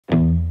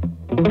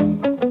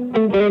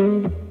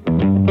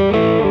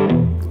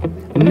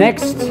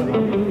Next,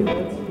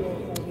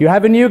 you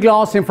have a new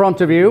glass in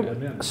front of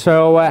you,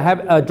 so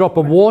have a drop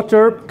of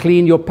water,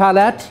 clean your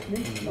palate,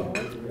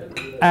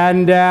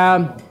 and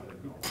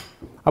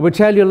I will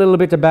tell you a little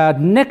bit about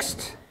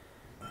next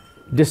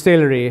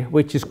distillery,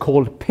 which is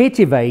called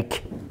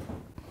Pittyvaich.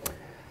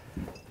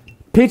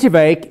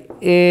 Pittyvaich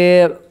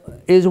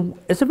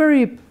is a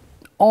very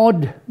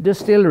odd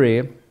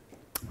distillery,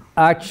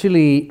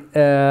 actually,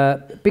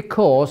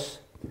 because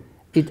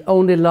it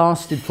only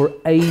lasted for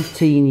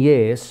 18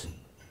 years.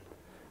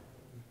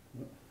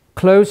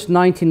 Closed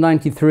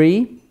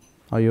 1993.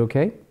 Are you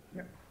okay?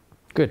 Yeah.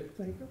 Good.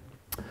 Thank you.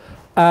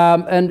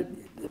 And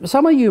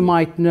some of you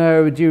might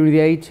know during the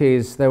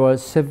 80s there were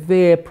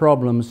severe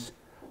problems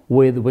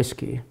with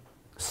whiskey.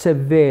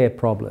 Severe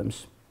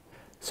problems.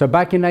 So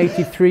back in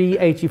 83,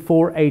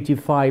 84,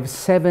 85,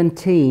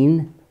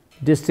 17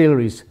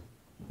 distilleries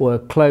were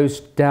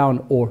closed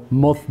down or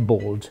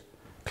mothballed,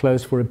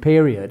 closed for a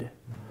period,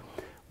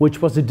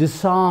 which was a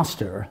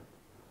disaster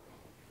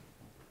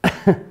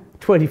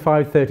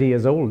 25, 30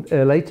 years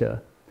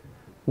later,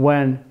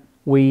 when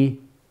we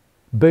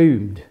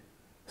boomed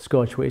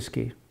Scotch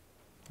whisky,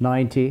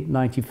 90,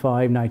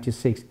 95,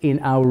 96, in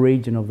our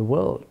region of the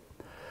world.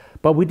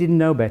 But we didn't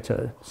know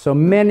better. So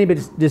many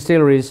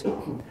distilleries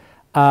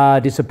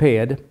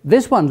disappeared.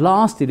 This one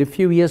lasted a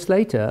few years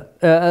later,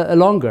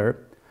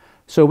 longer.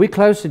 So we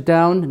closed it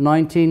down in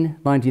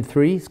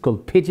 1993. It's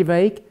called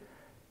Pittyvaich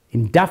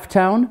in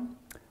Dufftown,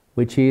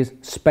 which is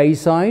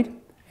Speyside.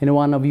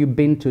 Anyone of you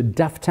been to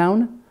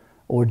Dufftown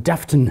or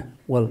Dufton?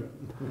 Well,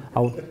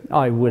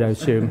 I would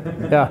assume.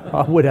 Yeah,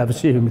 I would have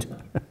assumed.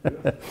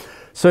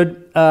 So,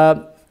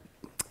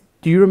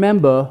 do you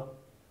remember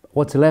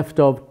what's left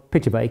of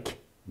Pittyvaich?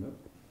 No.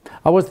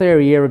 I was there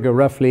a year ago,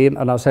 roughly,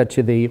 and I said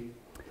to the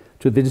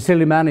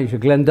distillery manager,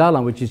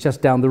 Glendallan, which is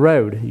just down the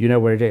road. You know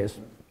where it is.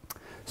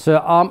 So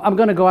I'm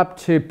going to go up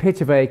to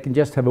Pittyvaich and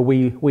just have a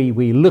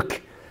wee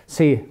look,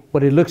 see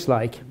what it looks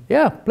like.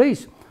 Yeah,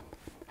 please.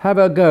 Have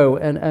a go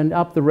and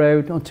up the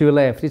road onto the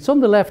left. It's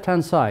on the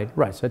left-hand side.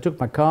 Right, so I took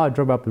my car, I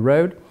drove up the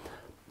road,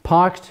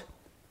 parked,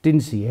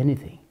 didn't see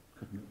anything.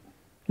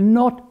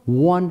 Not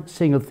one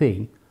single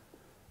thing,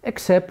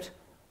 except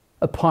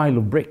a pile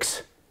of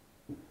bricks.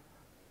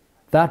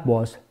 That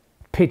was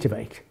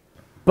Pittyvaich.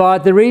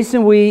 But the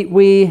reason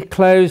we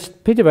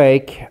closed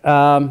Pittyvaich,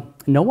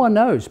 no one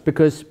knows,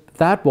 because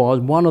that was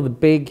one of the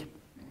big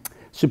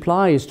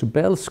suppliers to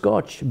Bell's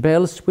Scotch,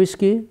 Bell's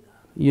Whisky.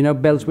 You know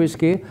Bell's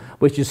Whisky,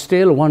 which is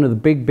still one of the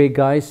big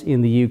guys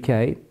in the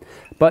UK.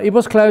 But it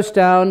was closed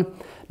down,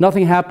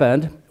 nothing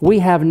happened. We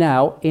have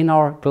now in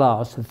our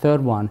glass, the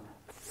third one,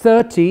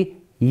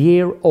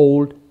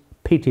 30-year-old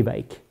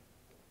Pittyvaich.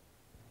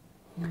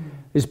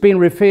 It's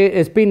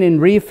been in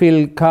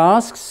refill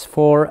casks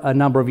for a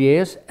number of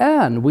years,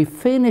 and we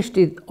finished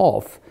it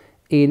off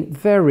in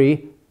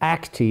very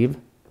active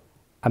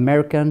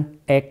American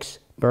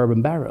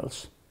ex-bourbon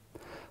barrels.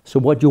 So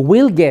what you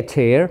will get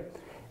here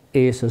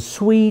is a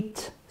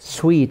sweet,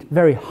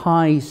 very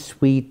high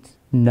sweet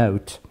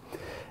note.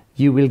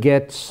 You will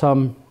get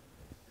some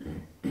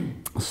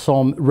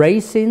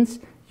raisins,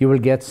 you will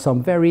get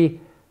some very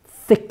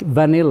thick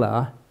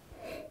vanilla,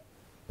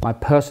 my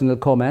personal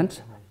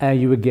comment,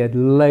 and you will get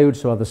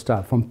loads of other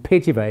stuff from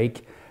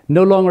Pittyvaich,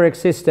 no longer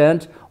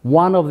existent,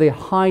 one of the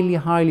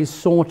highly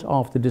sought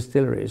after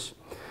distilleries.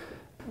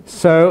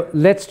 So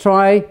let's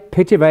try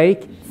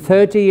Pittyvaich,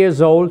 30 years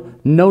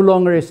old, no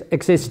longer is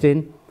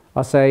existing.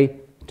 I say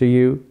to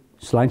you,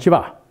 Slán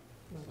Siva.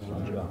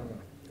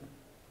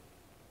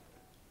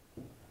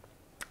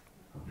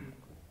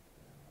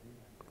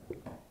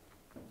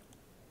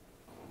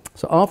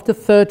 So after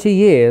 30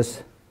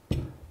 years,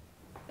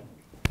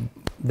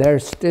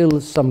 there's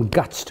still some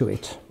guts to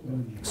it,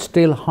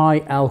 still high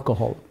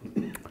alcohol.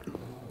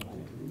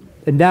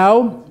 And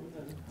now,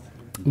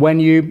 when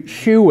you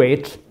chew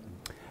it,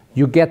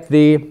 you get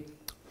the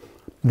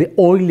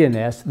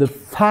oiliness, the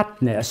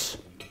fatness.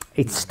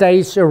 It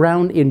stays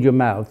around in your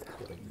mouth.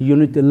 You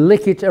need to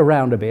lick it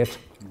around a bit.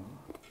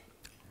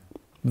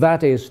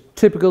 That is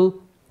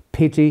typical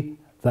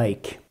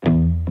Pittyvaich.